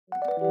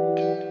Hello,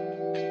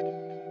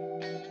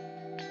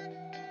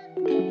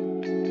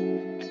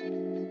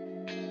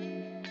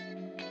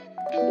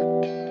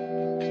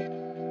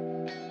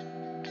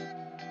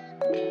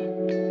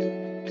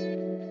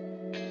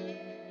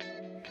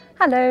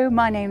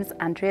 my name's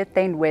Andrea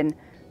Thane-Wynne.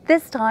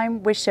 This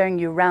time we're showing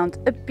you around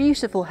a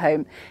beautiful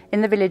home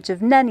in the village of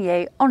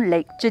Nernier on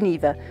Lake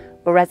Geneva,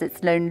 or as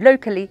it's known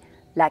locally,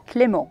 Lac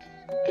Léman.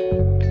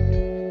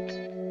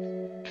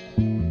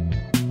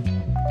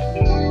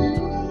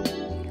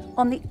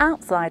 On the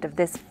outside of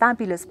this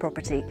fabulous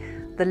property,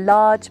 the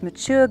large,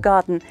 mature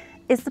garden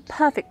is the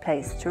perfect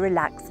place to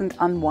relax and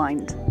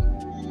unwind.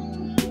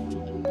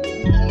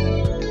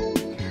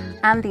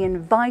 And the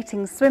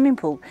inviting swimming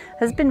pool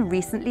has been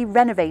recently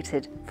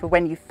renovated for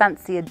when you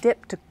fancy a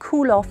dip to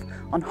cool off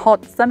on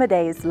hot summer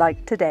days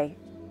like today.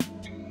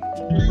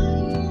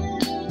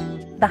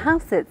 The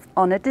house sits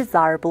on a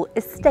desirable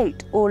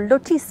estate, or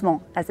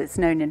lotissement as it's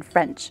known in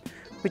French,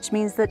 which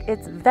means that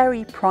it's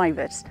very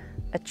private,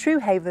 a true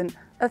haven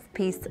of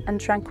peace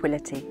and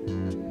tranquility.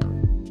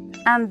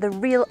 And the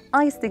real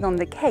icing on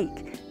the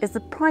cake is the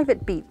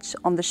private beach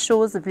on the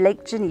shores of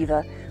Lake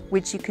Geneva,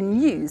 which you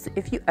can use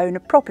if you own a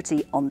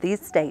property on the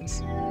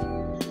estate.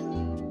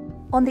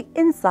 On the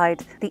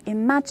inside, the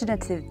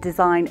imaginative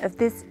design of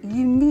this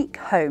unique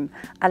home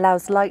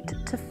allows light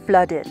to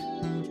flood in.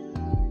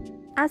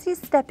 As you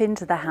step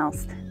into the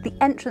house, the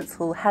entrance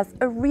hall has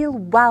a real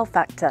wow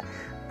factor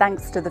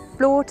thanks to the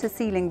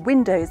floor-to-ceiling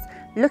windows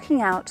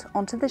looking out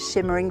onto the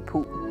shimmering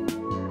pool.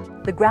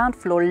 The ground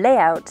floor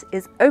layout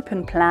is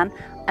open plan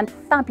and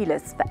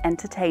fabulous for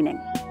entertaining.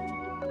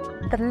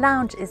 The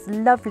lounge is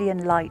lovely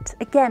and light,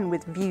 again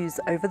with views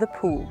over the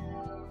pool.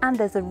 And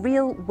there's a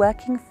real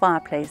working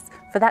fireplace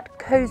for that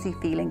cosy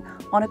feeling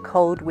on a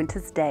cold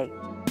winter's day.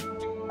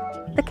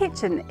 The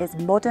kitchen is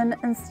modern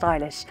and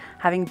stylish,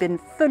 having been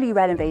fully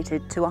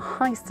renovated to a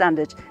high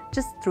standard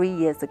just 3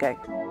 years ago.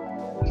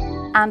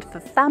 And for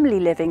family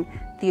living,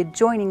 the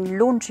adjoining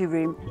laundry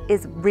room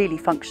is really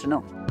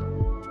functional.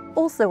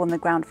 Also on the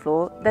ground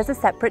floor, there's a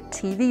separate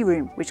TV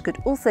room, which could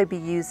also be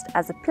used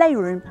as a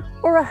playroom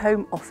or a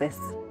home office.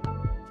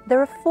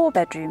 There are 4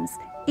 bedrooms,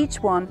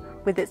 each one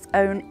with its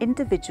own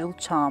individual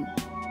charm.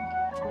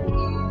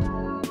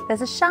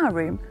 There's a shower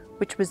room,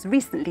 which was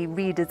recently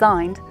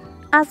redesigned,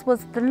 as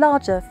was the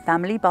larger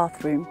family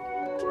bathroom.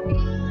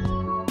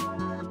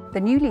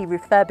 The newly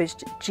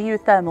refurbished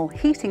geothermal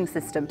heating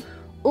system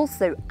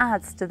also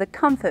adds to the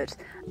comfort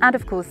and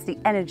of course the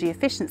energy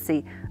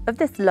efficiency of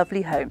this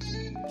lovely home.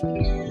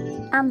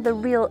 And the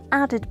real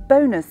added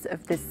bonus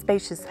of this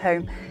spacious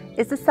home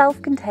is the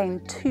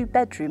self-contained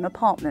 2-bedroom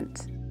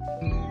apartment.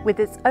 With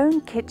its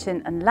own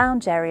kitchen and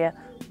lounge area,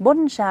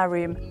 modern shower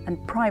room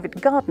and private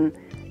garden,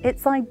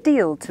 it's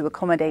ideal to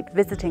accommodate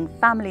visiting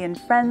family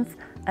and friends,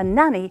 a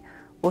nanny,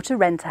 or to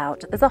rent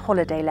out as a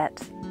holiday let.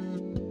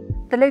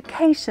 The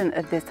location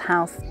of this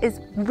house is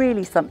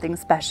really something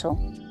special.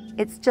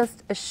 It's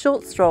just a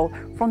short stroll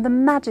from the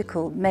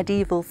magical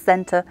medieval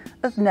centre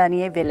of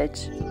Nernier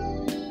village.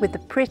 With the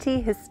pretty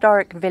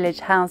historic village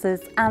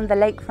houses and the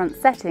lakefront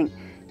setting,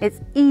 it's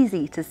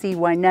easy to see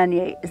why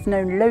Nernier is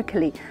known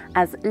locally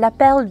as La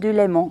Perle du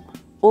Léman,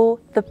 or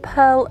the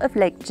Pearl of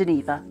Lake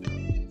Geneva.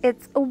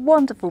 It's a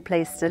wonderful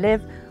place to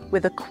live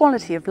with a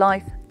quality of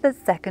life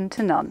that's second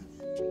to none.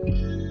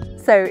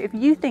 So if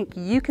you think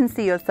you can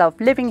see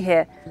yourself living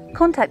here,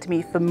 contact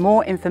me for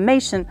more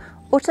information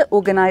or to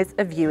organise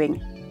a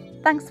viewing.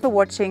 Thanks for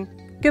watching.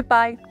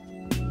 Goodbye.